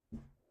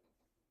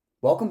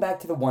Welcome back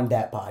to the One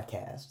Dat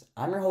Podcast.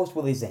 I'm your host,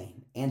 Willie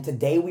Zane, and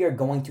today we are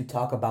going to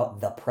talk about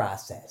the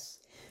process.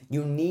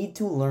 You need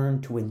to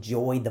learn to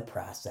enjoy the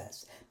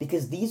process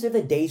because these are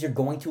the days you're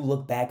going to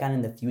look back on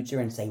in the future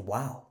and say,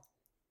 wow,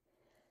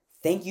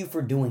 thank you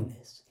for doing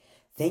this.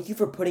 Thank you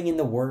for putting in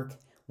the work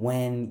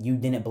when you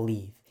didn't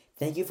believe.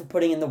 Thank you for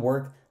putting in the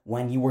work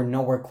when you were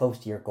nowhere close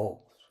to your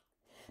goals.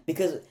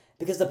 Because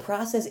the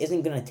process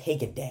isn't going to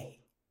take a day.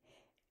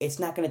 It's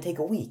not going to take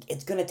a week.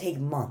 It's going to take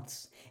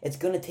months. It's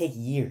going to take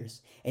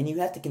years. And you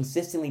have to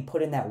consistently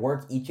put in that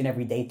work each and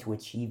every day to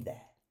achieve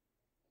that.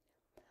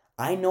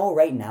 I know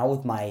right now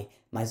with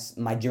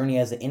my journey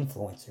as an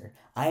influencer,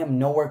 I am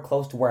nowhere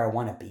close to where I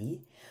want to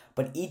be.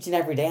 But each and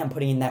every day I'm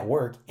putting in that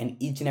work, and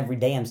each and every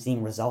day I'm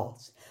seeing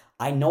results.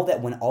 I know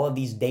that when all of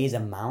these days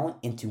amount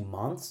into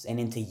months and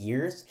into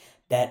years,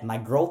 that my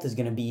growth is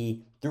going to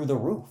be through the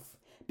roof.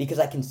 Because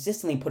I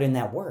consistently put in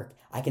that work.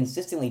 I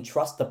consistently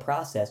trust the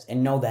process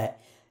and know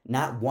that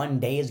not one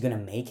day is going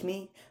to make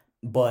me,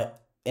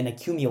 but an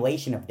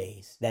accumulation of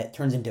days that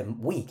turns into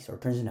weeks or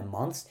turns into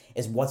months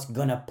is what's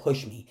going to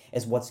push me,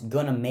 is what's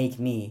going to make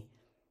me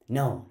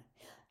known.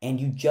 And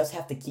you just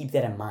have to keep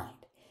that in mind.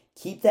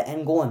 Keep the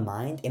end goal in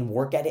mind and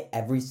work at it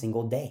every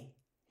single day.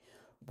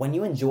 When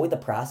you enjoy the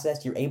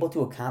process, you're able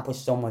to accomplish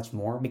so much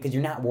more because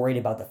you're not worried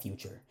about the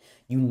future.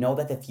 You know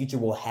that the future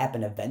will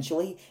happen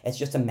eventually. It's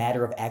just a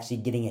matter of actually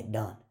getting it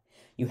done.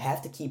 You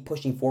have to keep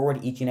pushing forward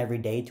each and every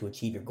day to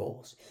achieve your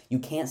goals. You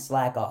can't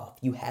slack off.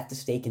 You have to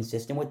stay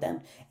consistent with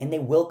them, and they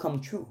will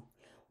come true.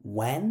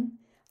 When?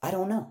 I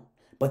don't know,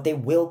 but they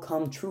will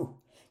come true.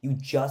 You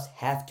just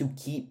have to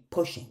keep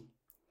pushing.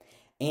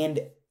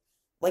 And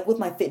like with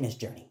my fitness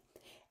journey,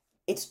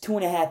 it's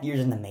 2.5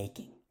 years in the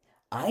making.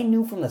 I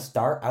knew from the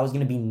start I was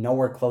going to be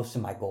nowhere close to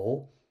my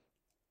goal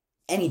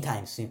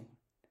anytime soon.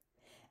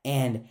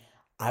 And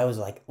I was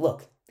like,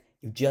 look,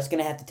 you're just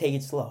going to have to take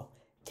it slow.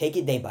 Take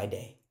it day by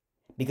day.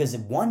 Because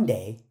one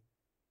day,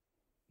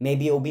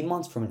 maybe it'll be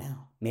months from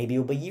now. Maybe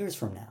it'll be years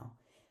from now.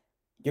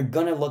 You're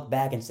going to look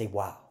back and say,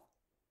 wow,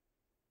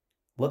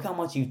 look how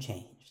much you've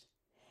changed.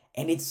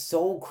 And it's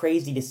so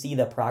crazy to see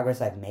the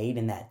progress I've made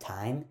in that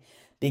time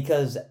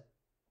because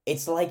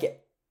it's like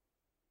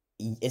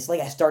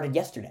I started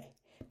yesterday.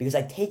 Because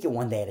I take it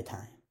one day at a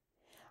time.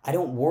 I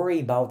don't worry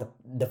about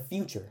the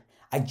future.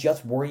 I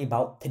just worry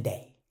about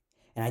today.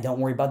 And I don't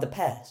worry about the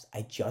past.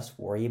 I just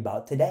worry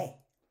about today.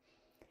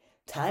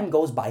 Time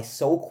goes by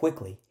so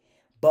quickly,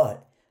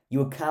 but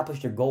you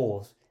accomplish your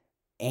goals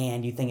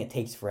and you think it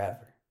takes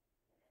forever.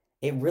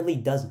 It really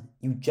doesn't.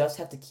 You just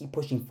have to keep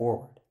pushing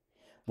forward.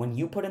 When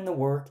you put in the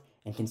work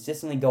and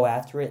consistently go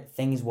after it,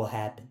 things will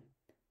happen.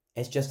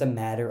 It's just a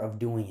matter of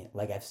doing it,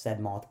 like I've said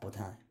multiple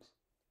times.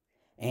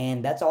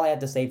 And that's all I have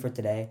to say for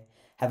today.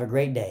 Have a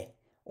great day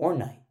or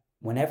night,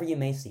 whenever you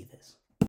may see this.